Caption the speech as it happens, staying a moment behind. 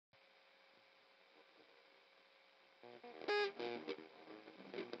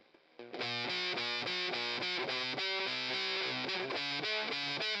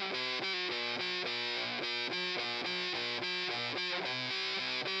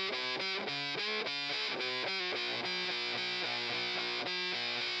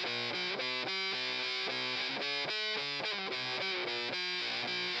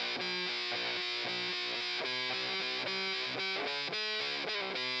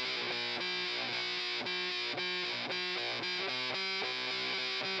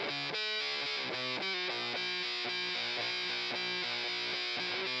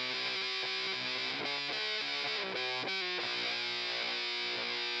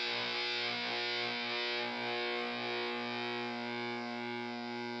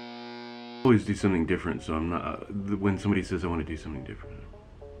Always do something different, so I'm not when somebody says I want to do something different.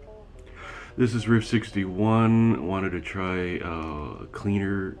 This is Riff 61. Wanted to try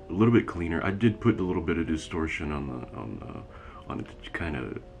cleaner, a little bit cleaner. I did put a little bit of distortion on it to kind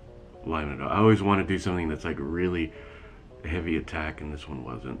of liven it up. I always want to do something that's like really heavy attack, and this one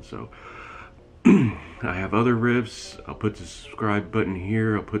wasn't. So I have other riffs. I'll put the subscribe button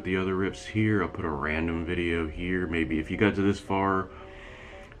here. I'll put the other riffs here. I'll put a random video here. Maybe if you got to this far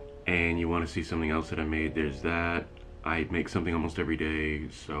and you want to see something else that I made, there's that. I make something almost every day,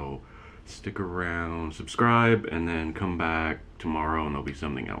 so stick around, subscribe, and then come back tomorrow and there'll be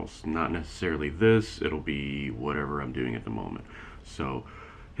something else. Not necessarily this, it'll be whatever I'm doing at the moment. So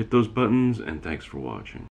hit those buttons, and thanks for watching.